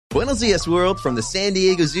Buenos dias, world, from the San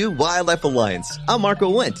Diego Zoo Wildlife Alliance. I'm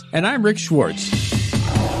Marco Wendt. And I'm Rick Schwartz.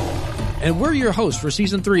 And we're your hosts for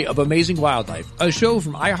Season 3 of Amazing Wildlife, a show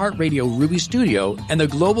from iHeartRadio Ruby Studio and the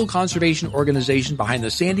global conservation organization behind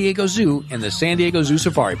the San Diego Zoo and the San Diego Zoo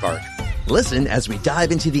Safari Park. Listen as we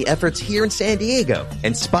dive into the efforts here in San Diego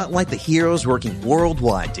and spotlight the heroes working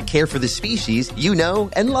worldwide to care for the species you know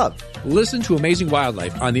and love. Listen to Amazing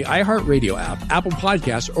Wildlife on the iHeartRadio app, Apple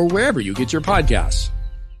Podcasts, or wherever you get your podcasts.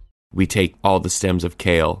 We take all the stems of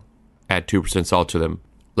kale, add 2% salt to them,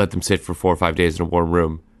 let them sit for 4 or 5 days in a warm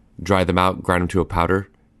room, dry them out, grind them to a powder,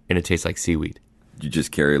 and it tastes like seaweed. You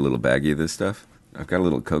just carry a little baggie of this stuff? I've got a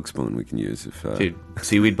little Coke spoon we can use. If Dude,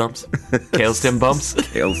 seaweed bumps? Kale stem bumps?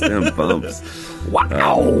 Kale stem bumps.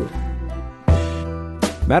 Wow!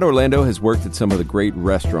 Matt Orlando has worked at some of the great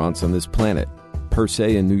restaurants on this planet. Per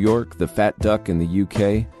Se in New York, The Fat Duck in the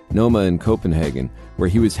UK, Noma in Copenhagen, where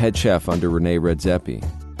he was head chef under Rene Redzepi.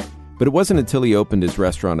 But it wasn't until he opened his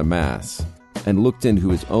restaurant Amass, and looked into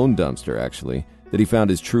his own dumpster, actually, that he found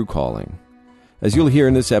his true calling. As you'll hear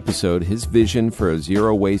in this episode, his vision for a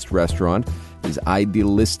zero-waste restaurant is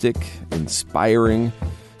idealistic, inspiring,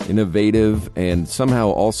 innovative, and somehow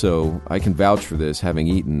also, I can vouch for this, having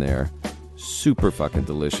eaten there, super fucking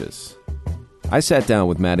delicious. I sat down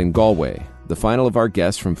with Matt in Galway, the final of our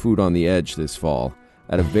guests from Food on the Edge this fall,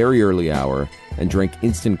 at a very early hour, and drank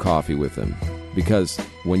instant coffee with him. Because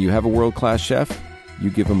when you have a world-class chef, you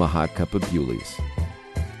give him a hot cup of Bewley's.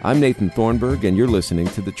 I'm Nathan Thornburg, and you're listening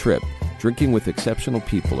to The Trip, drinking with exceptional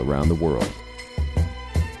people around the world.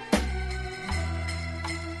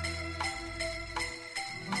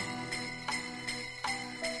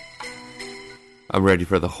 I'm ready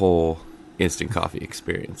for the whole instant coffee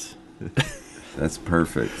experience. That's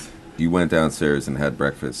perfect. You went downstairs and had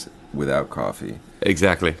breakfast without coffee.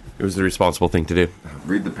 Exactly. It was the responsible thing to do.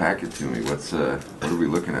 Read the packet to me. What are we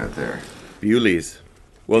looking at there? Bewley's.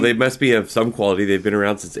 Well, they must be of some quality. They've been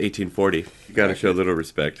around since 1840. You got to show a little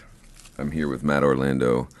respect. I'm here with Matt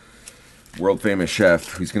Orlando, world-famous chef,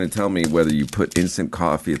 who's going to tell me whether you put instant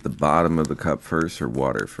coffee at the bottom of the cup first or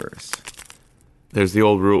water first. There's the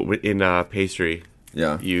old rule in pastry.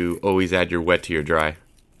 Yeah. You always add your wet to your dry.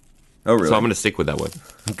 Oh, really? So I'm going to stick with that one.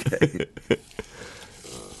 Okay.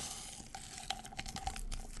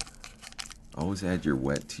 Always add your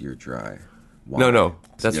wet to your dry. Why? No.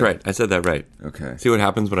 That's right. I said that right. Okay. See what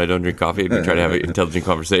happens when I don't drink coffee and we try to have an intelligent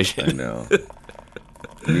conversation? I know.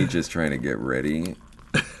 Me just trying to get ready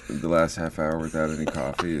the last half hour without any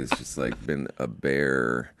coffee has just like been a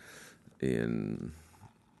bear in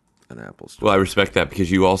an apple store. Well, I respect that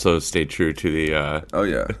because you also stayed true to the Oh,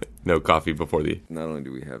 yeah. no coffee before the... Not only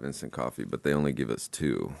do we have instant coffee, but they only give us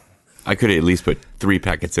 2. I could at least put 3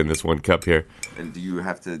 packets in this one cup here. And do you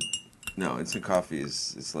have to... No, instant coffee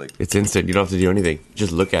is like... It's instant. You don't have to do anything.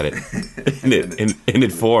 Just look at it. and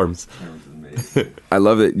it forms. I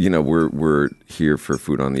love it. You know, we're here for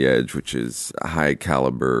Food on the Edge, which is a high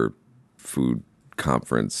caliber food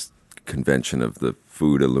conference convention of the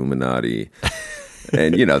food Illuminati.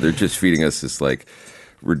 And, you know, they're just feeding us this like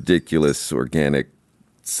ridiculous organic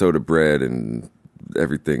soda bread and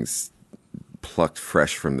everything's plucked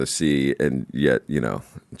fresh from the sea. And yet, you know,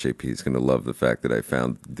 JP's going to love the fact that I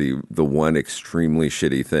found the one extremely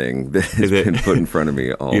shitty thing that has been put in front of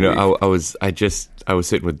me all week. I was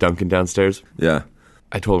sitting with Duncan downstairs. Yeah.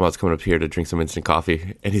 I told him I was coming up here to drink some instant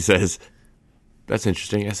coffee, and he says, "That's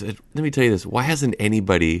interesting." I said, "Let me tell you this. Why hasn't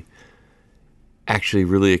anybody actually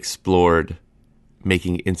really explored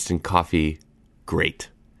making instant coffee great?"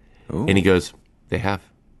 Ooh. And he goes, "They have.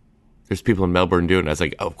 There's people in Melbourne doing it." I was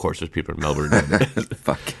like, "Oh, of course there's people in Melbourne doing it."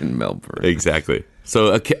 Fucking Melbourne. Exactly.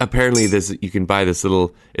 So apparently you can buy this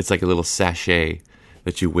little, it's like a little sachet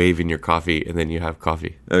that you wave in your coffee, and then you have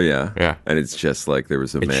coffee. Oh, yeah? Yeah. And it's just like there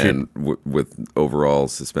was a man with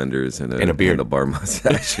overalls, suspenders, and a beard. handlebar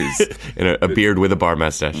mustaches. And a beard with a bar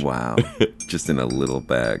mustache. Wow. Just in a little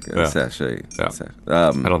bag, a sachet. Yeah. I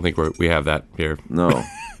I don't think we have that here. No.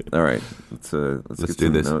 All right. Let's get do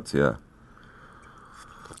some this. notes, yeah.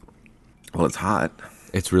 Well, it's hot.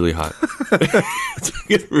 It's really hot.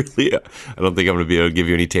 It's really. I don't think I'm going to be able to give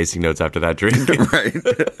you any tasting notes after that drink. Right.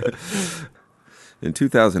 In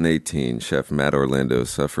 2018, Chef Matt Orlando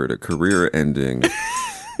suffered a career-ending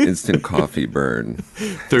instant coffee burn.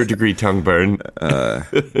 3rd-degree tongue burn.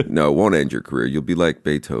 No, it won't end your career. You'll be like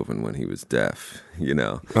Beethoven when he was deaf, you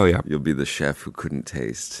know. Oh, yeah. You'll be the chef who couldn't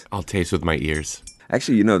taste. I'll taste with my ears.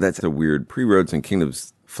 Actually, you know, that's a weird Pre-Roads and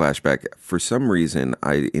Kingdoms flashback. For some reason,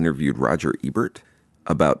 I interviewed Roger Ebert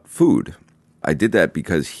about food. I did that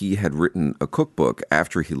because he had written a cookbook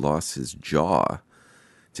after he lost his jaw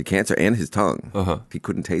to cancer and his tongue. He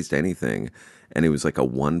couldn't taste anything. And it was like a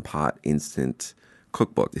one-pot instant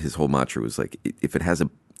cookbook. His whole mantra was like, if it has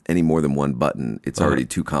any more than one button, it's already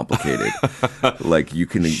too complicated. Like you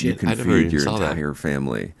can feed your entire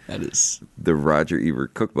family. That is the Roger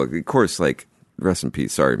Ebert cookbook. Of course, like, rest in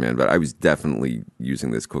peace. Sorry, man, but I was definitely using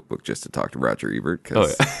this cookbook just to talk to Roger Ebert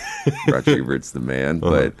because Roger Ebert's the man,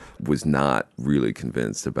 but was not really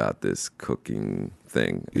convinced about this cooking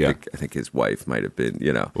thing. I think his wife might have been,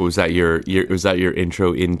 Was that your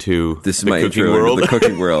intro into this is the my cooking intro world? into the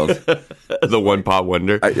cooking world. The one pot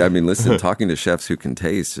wonder. I mean, listen, talking to chefs who can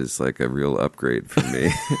taste is like a real upgrade for me.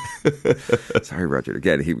 Sorry, Roger.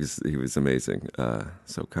 Again, he was amazing,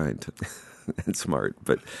 so kind and smart,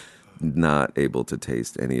 but not able to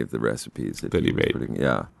taste any of the recipes that he made.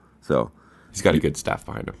 Yeah, so he's got a good staff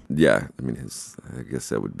behind him. Yeah, I mean, I guess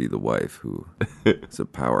that would be the wife who is a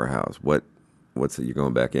powerhouse. What's it? You're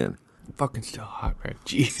going back in? Fucking still hot, man.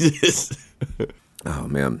 Jesus. Oh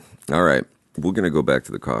man. All right, we're gonna go back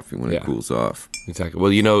to the coffee when it cools off. Exactly.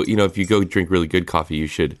 Well, if you go drink really good coffee, you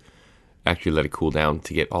should actually let it cool down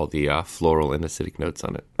to get all the floral and acidic notes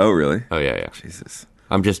on it. Oh really? Oh yeah. Jesus.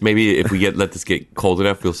 I'm just maybe if we let this get cold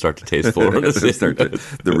enough, we'll start to taste floral.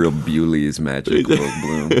 The real Bewley's magic will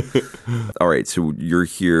bloom. All right, so you're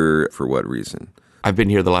here for what reason? I've been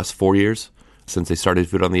here the last 4 years since they started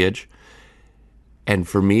Food on the Edge, and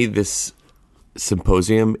for me, this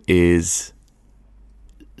symposium is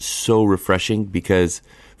so refreshing because,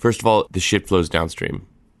 first of all, the shit flows downstream.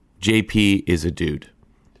 JP is a dude.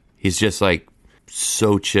 He's just like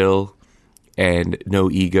so chill and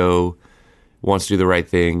no ego. Wants to do the right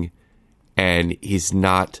thing, and he's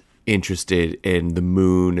not interested in the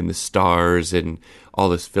moon and the stars and all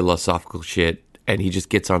this philosophical shit, and he just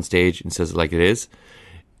gets on stage and says it like it is.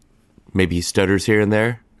 Maybe he stutters here and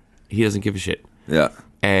there. He doesn't give a shit. Yeah.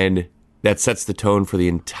 And that sets the tone for the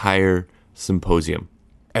entire symposium.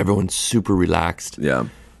 Everyone's super relaxed. Yeah.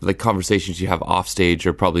 Like conversations you have off stage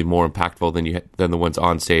are probably more impactful than the ones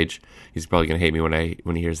on stage. He's probably going to hate me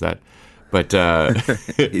when he hears that. But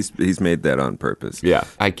he's made that on purpose. Yeah.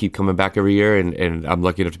 I keep coming back every year, and I'm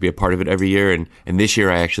lucky enough to be a part of it every year. And this year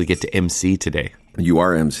I actually get to MC today. You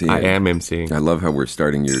are MCing. I am MCing. I love how we're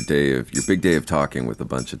starting your big day of talking with a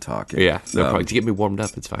bunch of talking. Yeah. No problem. To get me warmed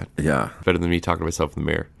up, it's fine. Yeah. Better than me talking to myself in the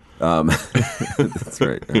mirror. That's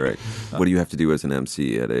right. All right. What do you have to do as an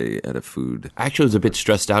MC at a food? I actually was a bit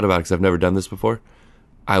stressed out about it because I've never done this before.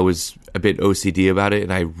 I was a bit OCD about it,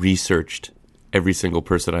 and I researched every single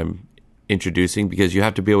person I'm introducing because you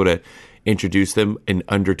have to be able to introduce them in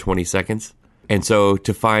under 20 seconds. And so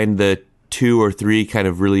to find the 2 or 3 kind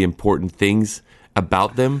of really important things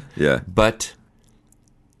about them, but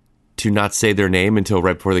to not say their name until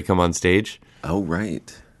right before they come on stage. Oh,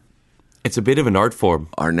 right. It's a bit of an art form.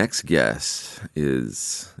 Our next guest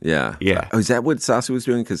is, Yeah. Oh, is that what Sasu was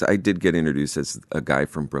doing? Because I did get introduced as a guy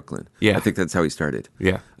from Brooklyn. Yeah. I think that's how he started.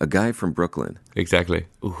 Yeah. A guy from Brooklyn. Exactly.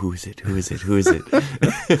 Ooh, who is it?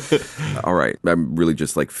 All right. I'm really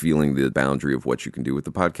just like feeling the boundary of what you can do with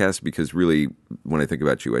the podcast because really, when I think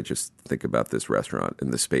about you, I just think about this restaurant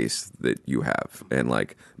and the space that you have and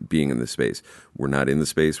like being in the space. We're not in the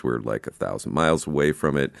space. We're like 1,000 miles away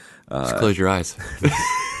from it. Just close your eyes.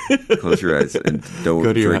 Close your eyes and don't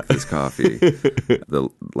drink this coffee. The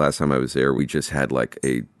last time I was there, we just had like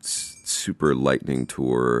a super lightning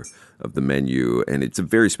tour of the menu, and it's a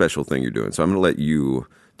very special thing you're doing. So I'm going to let you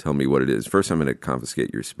tell me what it is. First, I'm going to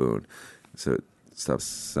confiscate your spoon, so it stops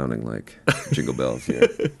sounding like jingle bells here.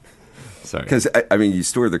 Sorry. Because, I mean, you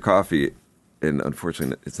store the coffee, and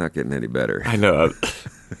unfortunately, it's not getting any better. I know.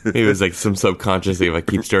 It was like some subconsciously, if I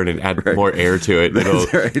keep stirring and add more air to it, it'll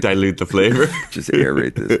dilute the flavor. Just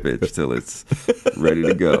aerate this bitch till it's ready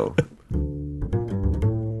to go.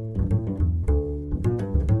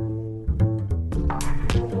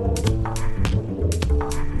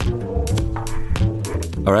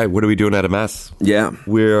 All right, what are we doing at Amass? Yeah.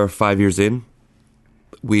 We're 5 years in.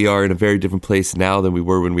 We are in a very different place now than we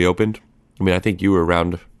were when we opened. I mean, I think you were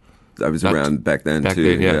around. I was around back then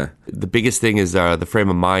too. Yeah. The biggest thing is the frame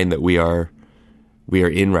of mind that we are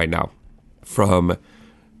in right now, from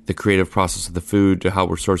the creative process of the food to how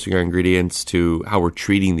we're sourcing our ingredients to how we're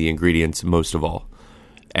treating the ingredients most of all.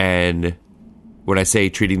 And when I say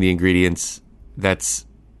treating the ingredients, that's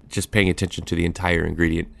just paying attention to the entire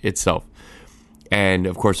ingredient itself. And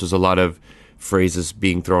of course, there's a lot of phrases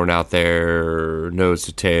being thrown out there: nose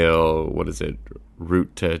to tail, what is it,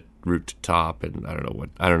 root to top, and I don't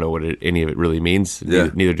know what any of it really means. Yeah.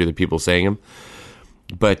 Neither do the people saying them.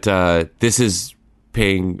 But this is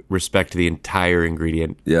paying respect to the entire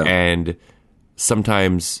ingredient. Yeah. And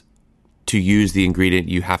sometimes to use the ingredient,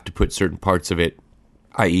 you have to put certain parts of it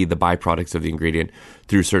i.e. the byproducts of the ingredient,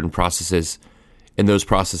 through certain processes. And those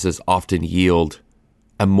processes often yield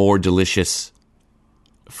a more delicious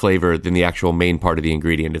flavor than the actual main part of the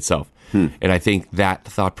ingredient itself. And I think that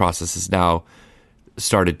thought process has now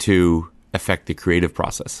started to affect the creative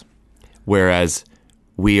process. Whereas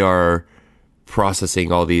we are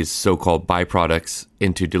processing all these so-called byproducts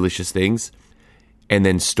into delicious things and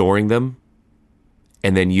then storing them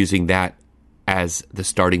and then using that as the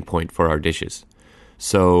starting point for our dishes.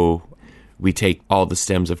 So we take all the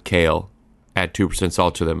stems of kale, add 2%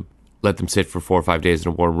 salt to them, let them sit for 4 or 5 days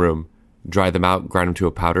in a warm room, dry them out, grind them to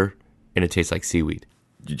a powder, and it tastes like seaweed.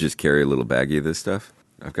 You just carry a little baggie of this stuff?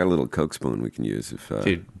 I've got a little Coke spoon we can use. If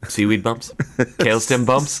Dude, seaweed bumps? Kale stem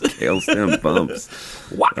bumps? Kale stem bumps.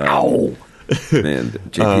 Wow. Man,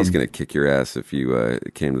 JP's going to kick your ass if you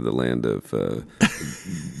came to the land of,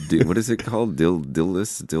 what is it called?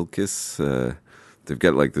 Dilkis? They've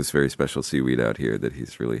got like this very special seaweed out here that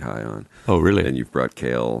he's really high on. Oh, really? And you've brought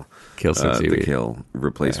kale Kale stem seaweed. the kale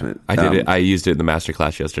replacement. I did it. I used it in the master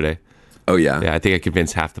class yesterday. Oh, yeah? Yeah, I think I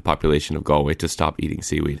convinced half the population of Galway to stop eating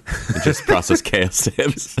seaweed and just process kale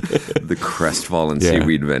stems. The crestfallen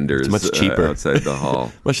seaweed vendors. It's much cheaper. Outside the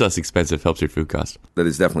hall. Much less expensive, helps your food cost. That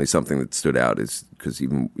is definitely something that stood out, is because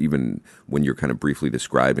even when you're kind of briefly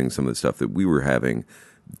describing some of the stuff that we were having,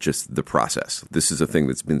 just the process. This is a thing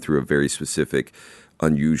that's been through a very specific,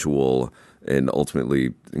 unusual, and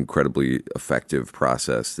ultimately incredibly effective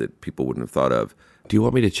process that people wouldn't have thought of. Do you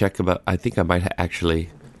want me to check about... I think I might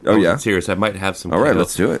actually... Oh, yeah? I'm serious. I might have some... All right, kale.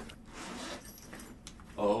 let's do it.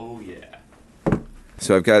 Oh, yeah.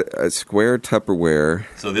 So I've got a square Tupperware.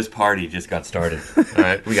 So this party just got started. All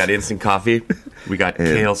right, we got instant coffee. We got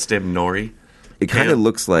kale stem nori. It kind of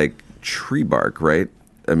looks like tree bark, right?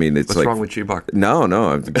 I mean, it's What's like... wrong with tree bark?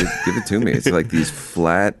 No, give it to me. It's like these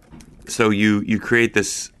flat... So you create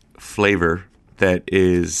this flavor that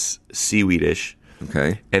is seaweedish.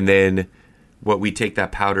 Okay. And then what we take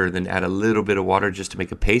that powder and then add a little bit of water just to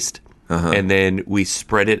make a paste. And then we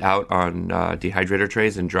spread it out on dehydrator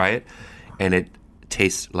trays and dry it. And it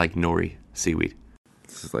tastes like nori seaweed.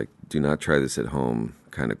 This is like, do not try this at home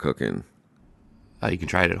kind of cooking. You can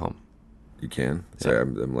try it at home. You can? Sorry,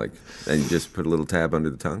 I'm like... And you just put a little tab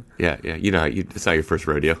under the tongue? Yeah. You know, it's not your first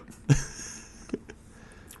rodeo.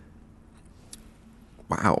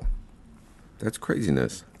 Wow. That's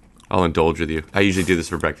craziness. I'll indulge with you. I usually do this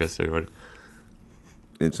for breakfast, everyone.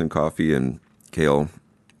 Instant coffee and kale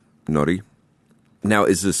nori. Now,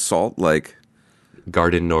 is this salt like...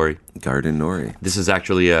 Garden nori. Garden nori. This is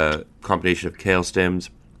actually a combination of kale stems,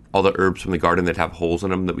 all the herbs from the garden that have holes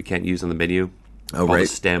in them that we can't use on the menu. Oh, all right. the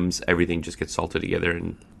stems, everything just gets salted together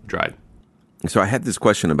and dried. So I had this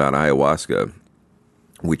question about ayahuasca,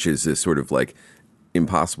 which is this sort of like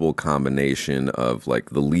impossible combination of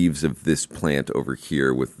like the leaves of this plant over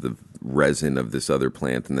here with the resin of this other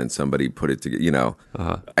plant, and then somebody put it together, you know.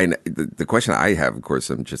 And the question I have, of course,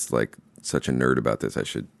 I'm just like such a nerd about this, I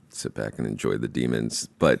should sit back and enjoy the demons.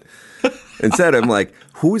 But instead, I'm like,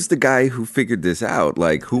 who is the guy who figured this out?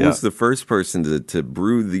 Like, who was the first person to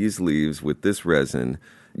brew these leaves with this resin?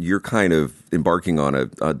 You're kind of embarking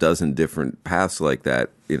on a dozen different paths like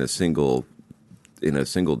that in a single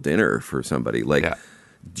dinner for somebody. Like,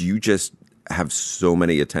 do you just have so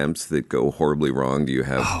many attempts that go horribly wrong? Do you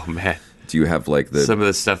have? Oh man. Do you have like some of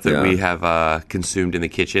the stuff that we have consumed in the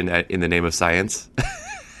kitchen in the name of science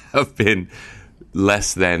have been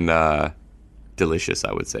less than delicious,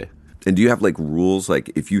 I would say. And do you have like rules?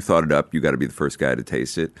 Like, if you thought it up, you got to be the first guy to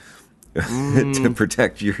taste it to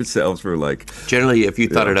protect yourselves for like. Generally, if you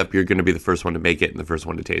thought it up, you're going to be the first one to make it and the first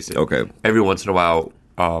one to taste it. Okay. Every once in a while,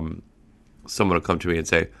 someone will come to me and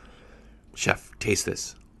say, "Chef, taste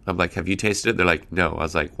this." I'm like, "Have you tasted it?" They're like, "No." I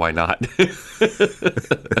was like, "Why not?"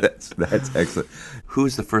 That's excellent.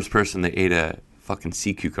 Who's the first person that ate a fucking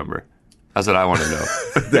sea cucumber? That's what I want to know.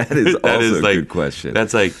 That is also a good question.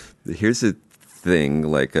 That's like, here's a thing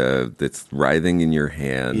like that's writhing in your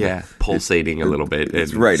hand. pulsating a little bit.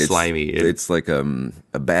 It's and right. slimy. It's like a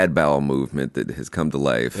bad bowel movement that has come to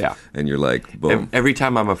life. Yeah. And you're like, boom. Every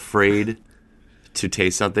time I'm afraid to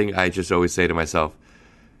taste something, I just always say to myself,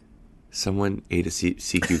 someone ate a sea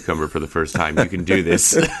cucumber for the first time. You can do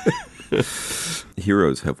this.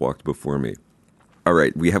 Heroes have walked before me. All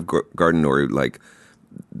right, we have garden nori. Like,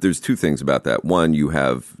 there's two things about that. One, you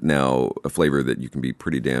have now a flavor that you can be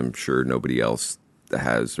pretty damn sure nobody else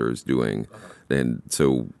has or is doing. And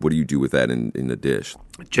so what do you do with that in a dish?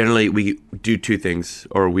 Generally, we do two things,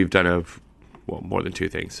 or we've done more than two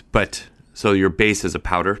things. But so your base is a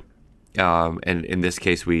powder, and in this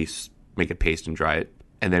case, we make a paste and dry it,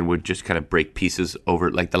 and then we'd just kind of break pieces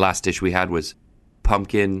over. Like the last dish we had was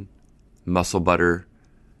pumpkin, mussel butter,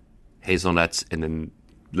 hazelnuts, and then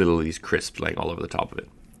little of these crisps laying all over the top of it.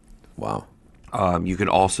 Wow. You can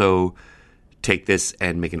also take this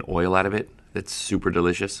and make an oil out of it that's super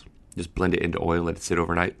delicious. Just blend it into oil, let it sit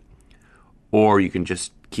overnight. Or you can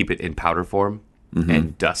just keep it in powder form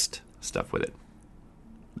and dust stuff with it.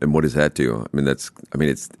 And what does that do? I mean, it's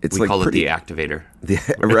We like call pretty, it the activator.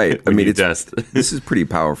 right. I When mean, you it's dust. this is pretty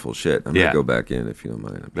powerful shit. I'm Yeah. gonna go back in if you don't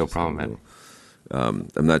mind. No problem, man.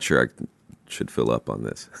 I'm not sure I should fill up on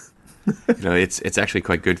this. It's actually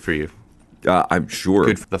quite good for you. I'm sure.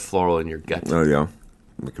 Good for the floral in your gut. Oh yeah,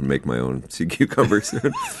 I can make my own sea cucumbers.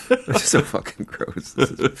 That's so fucking gross.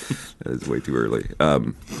 That is way too early.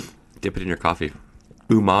 Dip it in your coffee.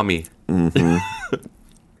 Umami.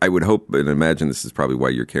 I would hope and imagine this is probably why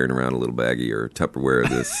you're carrying around a little baggie or Tupperware of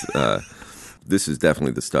this. This is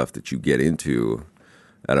definitely the stuff that you get into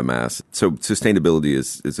at a mass. So sustainability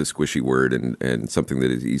is a squishy word and something that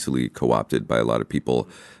is easily co-opted by a lot of people.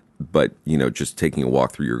 But, just taking a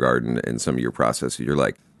walk through your garden and some of your processes, you're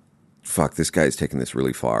like, fuck, this guy's taking this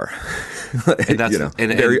really far. And that's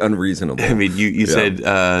very unreasonable. I mean, you said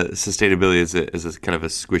sustainability is a kind of a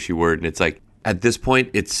squishy word. And it's like, at this point,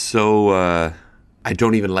 it's so... I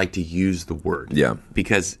don't even like to use the word. Yeah.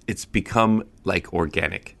 Because it's become like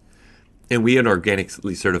organic. And we are an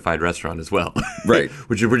organically certified restaurant as well. Right.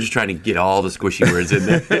 We're just trying to get all the squishy words in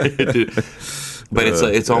there. But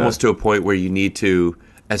it's almost to a point where you need to,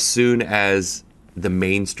 as soon as the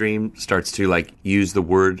mainstream starts to like use the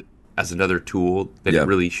word as another tool that it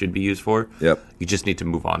really should be used for, you just need to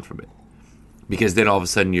move on from it. Because then all of a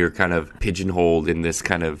sudden you're kind of pigeonholed in this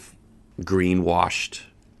kind of greenwashed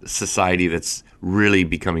society that's really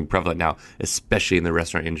becoming prevalent now, especially in the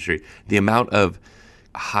restaurant industry. The amount of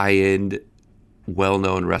high-end,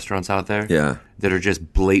 well-known restaurants out there that are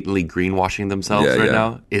just blatantly greenwashing themselves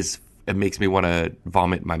now it makes me want to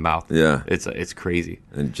vomit in my mouth. Yeah. It's crazy.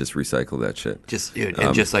 And just recycle that shit. Just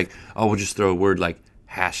like, we'll just throw a word like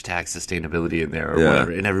hashtag sustainability in there or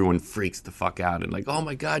whatever, and everyone freaks the fuck out and like, oh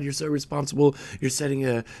my god, you're so responsible. You're setting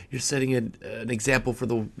an example for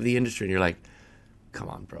the industry, and you're like, come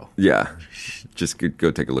on, bro. Yeah. Just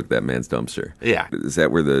go take a look at that man's dumpster. Yeah. Is that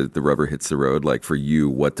where the rubber hits the road? Like for you,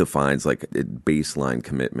 what defines like a baseline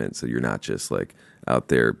commitment so you're not just like out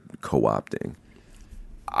there co-opting?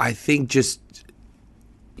 I think just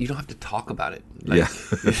you don't have to talk about it. Like,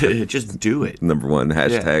 just do it. Number one,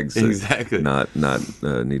 hashtags. Yeah, exactly. Not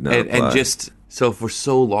need not apply. And just so for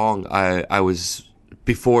so long, I was,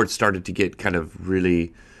 before it started to get kind of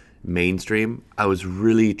really mainstream, I was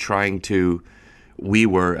really we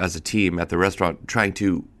were as a team at the restaurant trying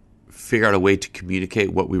to figure out a way to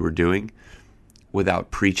communicate what we were doing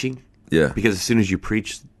without preaching. Yeah. Because as soon as you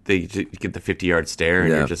preach, you get the 50-yard stare, and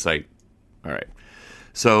you're just like, all right.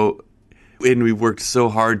 So, and we worked so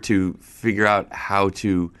hard to figure out how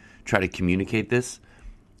to try to communicate this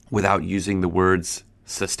without using the words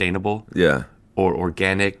sustainable or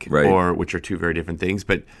organic, or which are two very different things,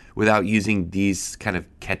 but without using these kind of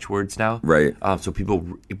catchwords now. Right. So people,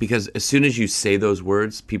 because as soon as you say those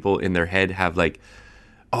words, people in their head have like,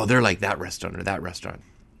 oh, they're like that restaurant or that restaurant.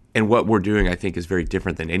 And what we're doing, I think, is very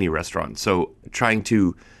different than any restaurant. So trying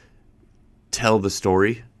to tell the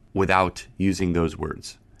story without using those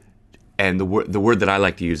words. And the word that I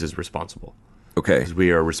like to use is responsible. Okay. Because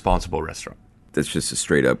we are a responsible restaurant. That's just a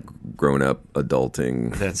straight up grown up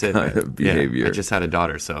adulting kind of behavior. Yeah, I just had a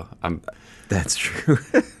daughter, so I'm... That's true.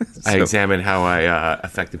 I examine how I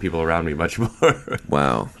affect the people around me much more.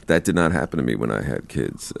 Wow. That did not happen to me when I had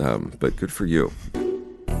kids, but good for you.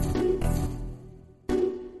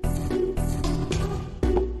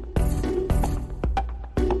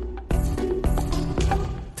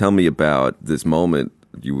 Tell me about this moment.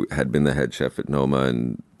 You had been the head chef at Noma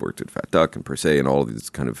and worked at Fat Duck and Per Se and all of these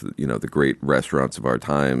kind of, the great restaurants of our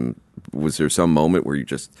time. Was there some moment where you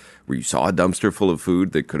saw a dumpster full of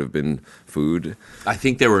food that could have been food? I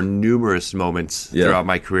think there were numerous moments throughout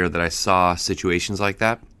my career that I saw situations like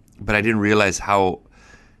that, but I didn't realize how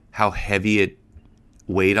heavy it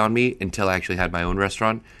weighed on me until I actually had my own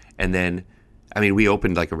restaurant. And then, I mean, we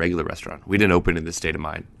opened like a regular restaurant. We didn't open in this state of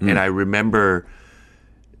mind. And I remember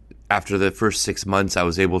after the first 6 months,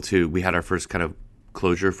 we had our first kind of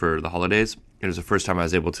closure for the holidays. It was the first time I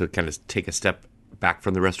was able to kind of take a step back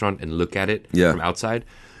from the restaurant and look at it from outside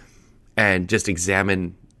and just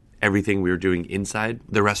examine everything we were doing inside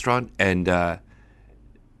the restaurant. And the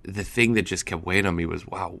thing that just kept weighing on me was,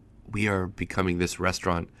 wow, we are becoming this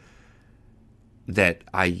restaurant that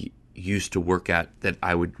I used to work at, that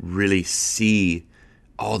I would really see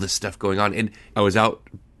all this stuff going on. And I was out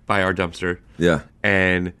by our dumpster. Yeah.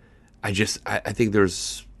 And I think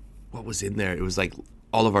there's, what was in there? It was like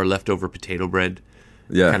all of our leftover potato bread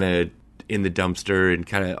kind of in the dumpster and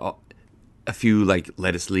kind of a few like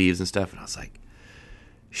lettuce leaves and stuff. And I was like,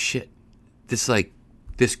 shit,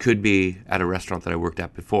 this could be at a restaurant that I worked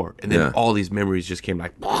at before. And then all these memories just came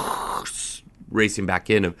like racing back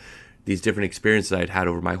in of these different experiences I'd had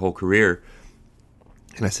over my whole career.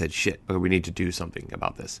 And I said, shit, we need to do something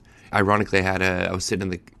about this. Ironically, I was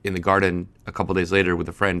sitting in the garden a couple days later with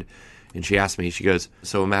a friend, and she asked me, she goes,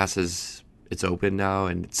 so Amass it's open now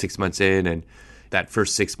and it's 6 months in, and that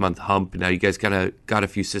first 6 month hump, now you guys kind of got a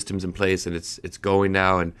few systems in place and it's going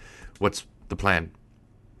now, and what's the plan?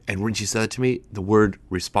 And when she said that to me, the word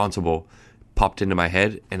responsible popped into my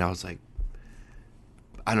head, and I was like,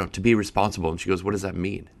 I don't know, to be responsible. And she goes, what does that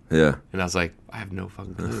mean? Yeah. And I was like, I have no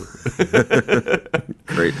fucking clue.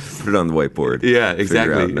 Great. Put it on the whiteboard. Yeah,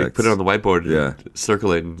 exactly. Put it on the whiteboard and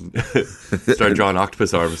circle it and start drawing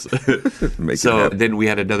octopus arms. So then we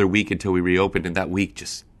had another week until we reopened, and that week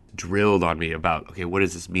just drilled on me about, okay, what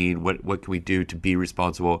does this mean? What can we do to be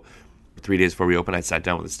responsible? 3 days before we opened, I sat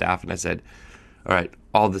down with the staff and I said, all right,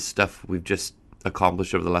 all this stuff we've just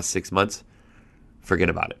accomplished over the last 6 months, forget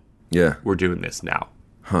about it. Yeah. We're doing this now.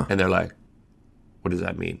 Huh. And they're like, what does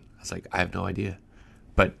that mean? I was like, I have no idea.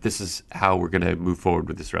 But this is how we're going to move forward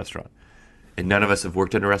with this restaurant. And none of us have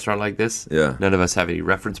worked in a restaurant like this. Yeah. None of us have any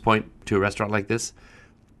reference point to a restaurant like this.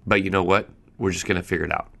 But you know what? We're just going to figure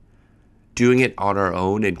it out. Doing it on our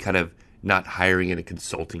own and kind of not hiring in a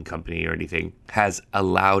consulting company or anything has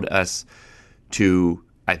allowed us to,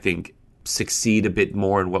 I think, succeed a bit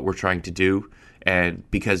more in what we're trying to do. And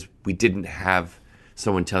because we didn't have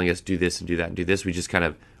someone telling us do this and do that and do this, we just kind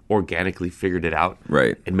of organically figured it out,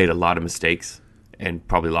 right, and made a lot of mistakes and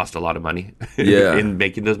probably lost a lot of money in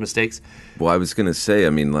making those mistakes. Well, I was going to say, I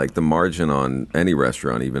mean, like the margin on any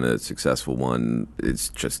restaurant, even a successful one, it's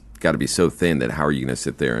just got to be so thin that how are you going to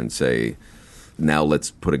sit there and say, now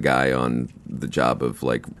let's put a guy on the job of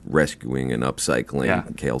like rescuing and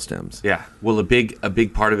upcycling kale stems? Yeah. Well, a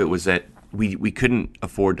big part of it was that we couldn't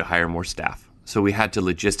afford to hire more staff. So we had to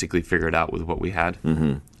logistically figure it out with what we had.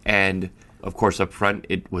 Mm-hmm. And of course, up front,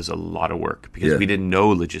 it was a lot of work because we didn't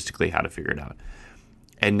know logistically how to figure it out.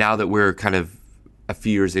 And now that we're kind of a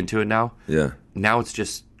few years into it now it's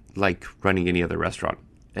just like running any other restaurant.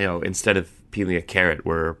 You know, instead of peeling a carrot,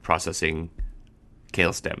 we're processing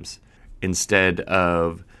kale stems. Instead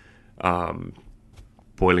of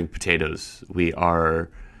boiling potatoes, we are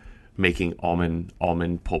making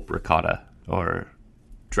almond pulp ricotta or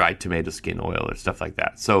dried tomato skin oil or stuff like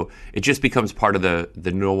that. So it just becomes part of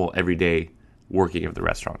the normal everyday working of the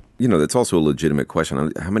restaurant. You know, that's also a legitimate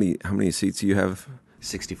question. How many seats do you have?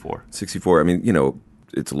 64. 64. I mean, you know,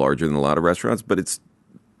 it's larger than a lot of restaurants, but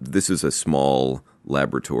this is a small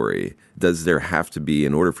laboratory. Does there have to be,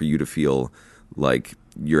 in order for you to feel like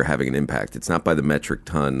you're having an impact, it's not by the metric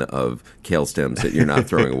ton of kale stems that you're not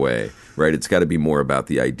throwing away, right? It's got to be more about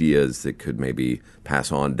the ideas that could maybe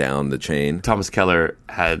pass on down the chain. Thomas Keller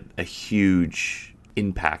had a huge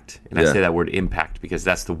impact, and I say that word impact because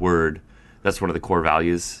that's the word, that's one of the core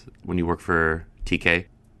values when you work for TK.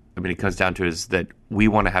 I mean, it comes down to is that we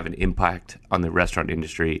want to have an impact on the restaurant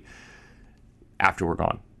industry after we're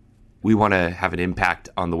gone. We want to have an impact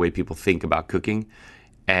on the way people think about cooking.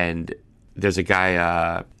 And there's a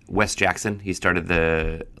guy, Wes Jackson, he started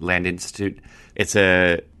the Land Institute. It's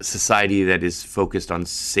a society that is focused on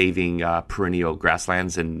saving perennial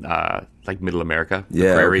grasslands in like middle America,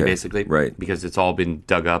 the prairie basically, right? Because it's all been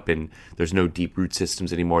dug up and there's no deep root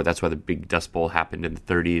systems anymore. That's why the big Dust Bowl happened in the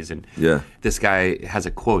 30s. And this guy has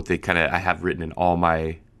a quote that I have written in all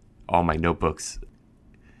my notebooks.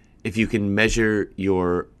 If you can measure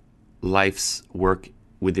your life's work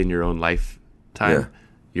within your own lifetime,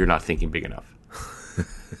 you're not thinking big enough.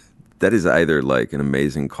 That is either like an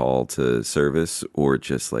amazing call to service or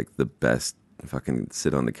just like the best fucking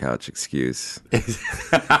sit on the couch excuse.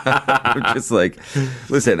 I'm just like,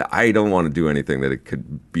 listen, I don't want to do anything that it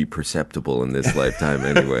could be perceptible in this lifetime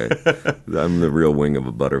anyway. I'm the real wing of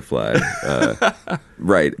a butterfly.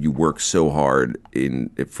 Right. You work so hard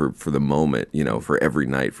for the moment, you know, for every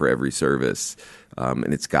night, for every service.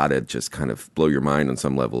 And it's got to just kind of blow your mind on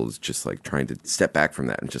some levels, just like trying to step back from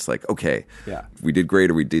that and just like, okay, we did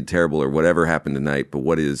great or we did terrible or whatever happened tonight, but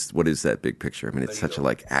what is that big picture? I mean, it's such a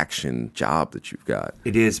like action job that you've got.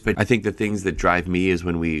 It is, but I think the things that drive me is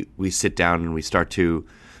when we sit down and we start to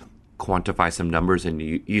quantify some numbers. And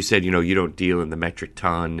you said, you know, you don't deal in the metric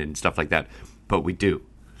ton and stuff like that, but we do.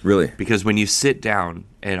 Really? Because when you sit down,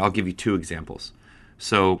 and I'll give you two examples.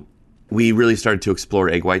 So we really started to explore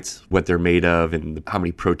egg whites, what they're made of and how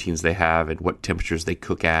many proteins they have and what temperatures they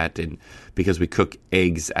cook at. And because we cook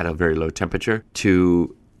eggs at a very low temperature,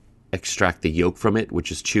 to extract the yolk from it,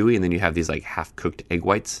 which is chewy, and then you have these like half-cooked egg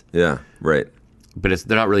whites. Yeah, right. But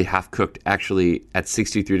they're not really half-cooked. Actually, at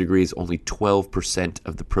 63 degrees, only 12%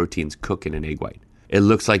 of the proteins cook in an egg white. It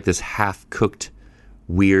looks like this half-cooked,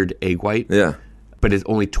 weird egg white. Yeah. But it's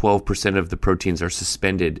only 12% of the proteins are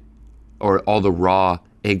suspended, or all the raw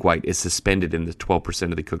egg white is suspended in the 12%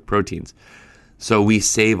 of the cooked proteins. So we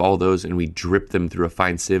save all those and we drip them through a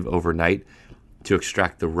fine sieve overnight to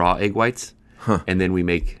extract the raw egg whites. And then we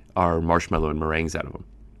make our marshmallow and meringues out of them.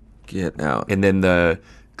 Get out. And then the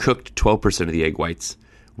cooked 12% of the egg whites,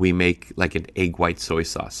 we make like an egg white soy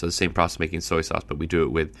sauce. So the same process making soy sauce, but we do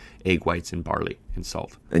it with egg whites and barley and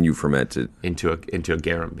salt. And you ferment it. Into a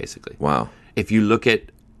garum, basically. Wow. If you look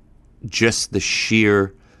at just the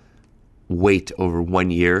sheer weight over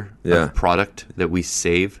 1 year of product that we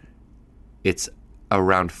save, it's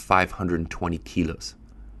around 520 kilos.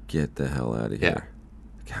 Get the hell out of here.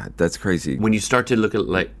 God, that's crazy. When you start to look at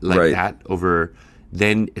like that over,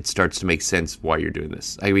 then it starts to make sense why you're doing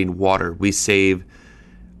this. I mean, water. We save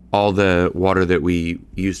all the water that we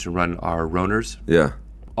use to run our Roners. Yeah.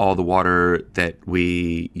 All the water that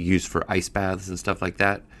we use for ice baths and stuff like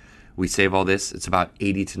that. We save all this. It's about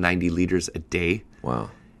 80 to 90 liters a day. Wow.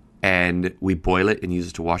 And we boil it and use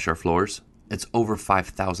it to wash our floors. It's over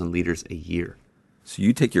 5,000 liters a year. So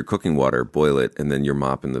you take your cooking water, boil it, and then you're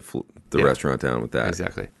mopping the restaurant down with that.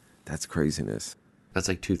 Exactly. That's craziness. That's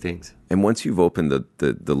like two things. And once you've opened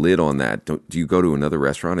the lid on that, do you go to another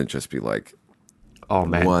restaurant and just be like, oh,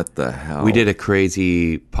 man, what the hell? We did a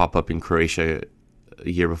crazy pop-up in Croatia a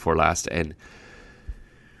year before last, and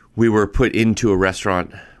we were put into a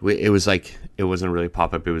restaurant. It was like, it wasn't really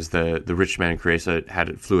pop-up. It was the rich man in Croatia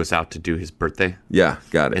flew us out to do his birthday. Yeah,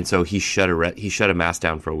 got it. And so he shut a mass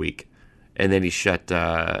down for a week. And then he shut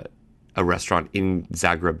a restaurant in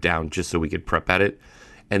Zagreb down just so we could prep at it.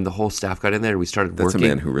 And the whole staff got in there and we started working. That's a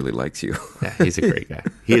man who really likes you. Yeah, he's a great guy.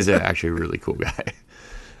 He is actually a really cool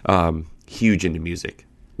guy. Huge into music.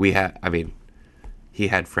 He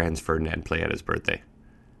had Franz Ferdinand play at his birthday.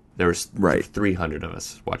 There was 300 of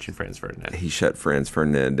us watching Franz Ferdinand. He shut Franz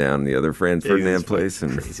Ferdinand down, the other Franz Ferdinand place.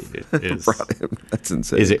 And crazy, dude. Brought him. That's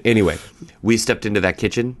insane. Anyway, we stepped into that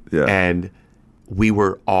kitchen and we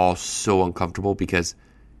were all so uncomfortable because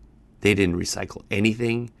they didn't recycle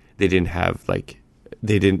anything. They didn't have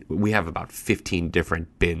we have about 15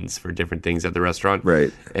 different bins for different things at the restaurant.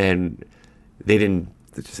 Right. And they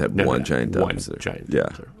just had one giant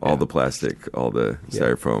dumpster. All the plastic, all the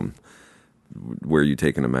styrofoam. Where are you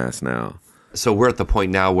taking a mass now? So we're at the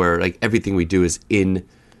point now where like everything we do is in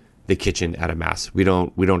the kitchen at a mass. We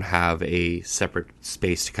don't have a separate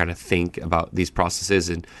space to kind of think about these processes,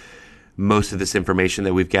 and most of this information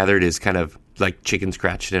that we've gathered is kind of like chicken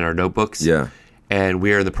scratched in our notebooks. Yeah. And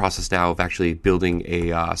we are in the process now of actually building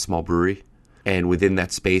a small brewery. And within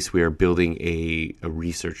that space, we are building a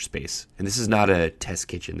research space. And this is not a test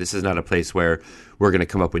kitchen. This is not a place where we're going to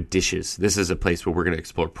come up with dishes. This is a place where we're going to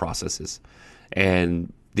explore processes.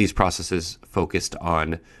 And these processes focused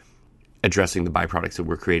on addressing the byproducts that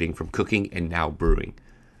we're creating from cooking and now brewing.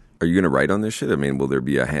 Are you going to write on this shit? I mean, will there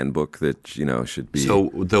be a handbook that, should be...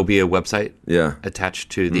 So there'll be a website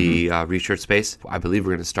attached to the research space. I believe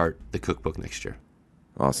we're going to start the cookbook next year.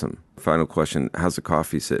 Awesome. Final question. How's the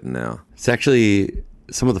coffee sitting now? It's actually,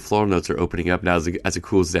 some of the floral notes are opening up now as it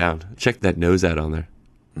cools down. Check that nose out on there.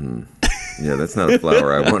 Yeah, that's not a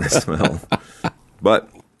flower I want to smell. But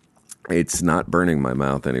it's not burning my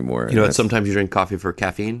mouth anymore. You know what? Sometimes you drink coffee for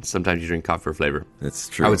caffeine. Sometimes you drink coffee for flavor. That's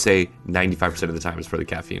true. I would say 95% of the time is for the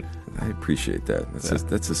caffeine. I appreciate that.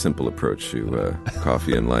 That's a simple approach to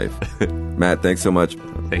coffee and life. Matt, thanks so much.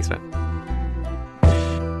 Thanks, Matt.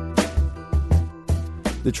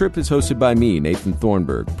 The Trip is hosted by me, Nathan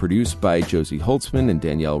Thornburg, produced by Josie Holtzman and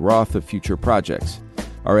Danielle Roth of Future Projects.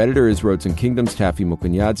 Our editor is Roads and Kingdoms, Taffy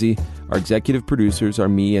Mukanyadzi. Our executive producers are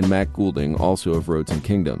me and Matt Goulding, also of Roads and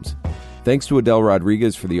Kingdoms. Thanks to Adele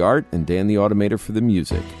Rodriguez for the art and Dan the Automator for the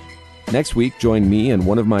music. Next week, join me and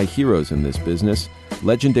one of my heroes in this business,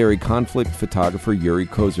 legendary conflict photographer Yuri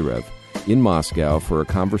Kozyrev, in Moscow for a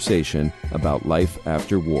conversation about life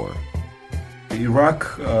after war.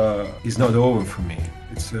 Iraq is not over for me.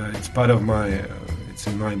 It's part of my, it's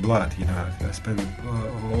in my blood, I spent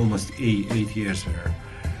almost eight years there.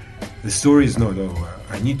 The story is not over.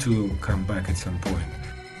 I need to come back at some point.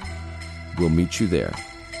 We'll meet you there.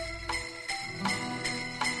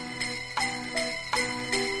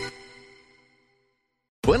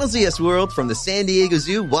 Buenos Dias, world, from the San Diego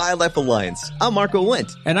Zoo Wildlife Alliance. I'm Marco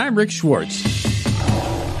Wendt. And I'm Rick Schwartz.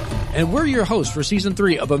 And we're your hosts for Season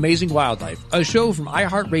 3 of Amazing Wildlife, a show from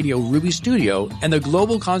iHeartRadio Ruby Studio and the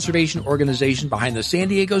global conservation organization behind the San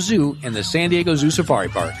Diego Zoo and the San Diego Zoo Safari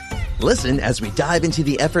Park. Listen as we dive into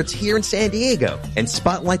the efforts here in San Diego and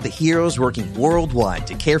spotlight the heroes working worldwide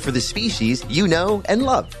to care for the species you know and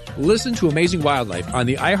love. Listen to Amazing Wildlife on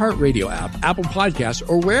the iHeartRadio app, Apple Podcasts,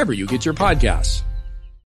 or wherever you get your podcasts.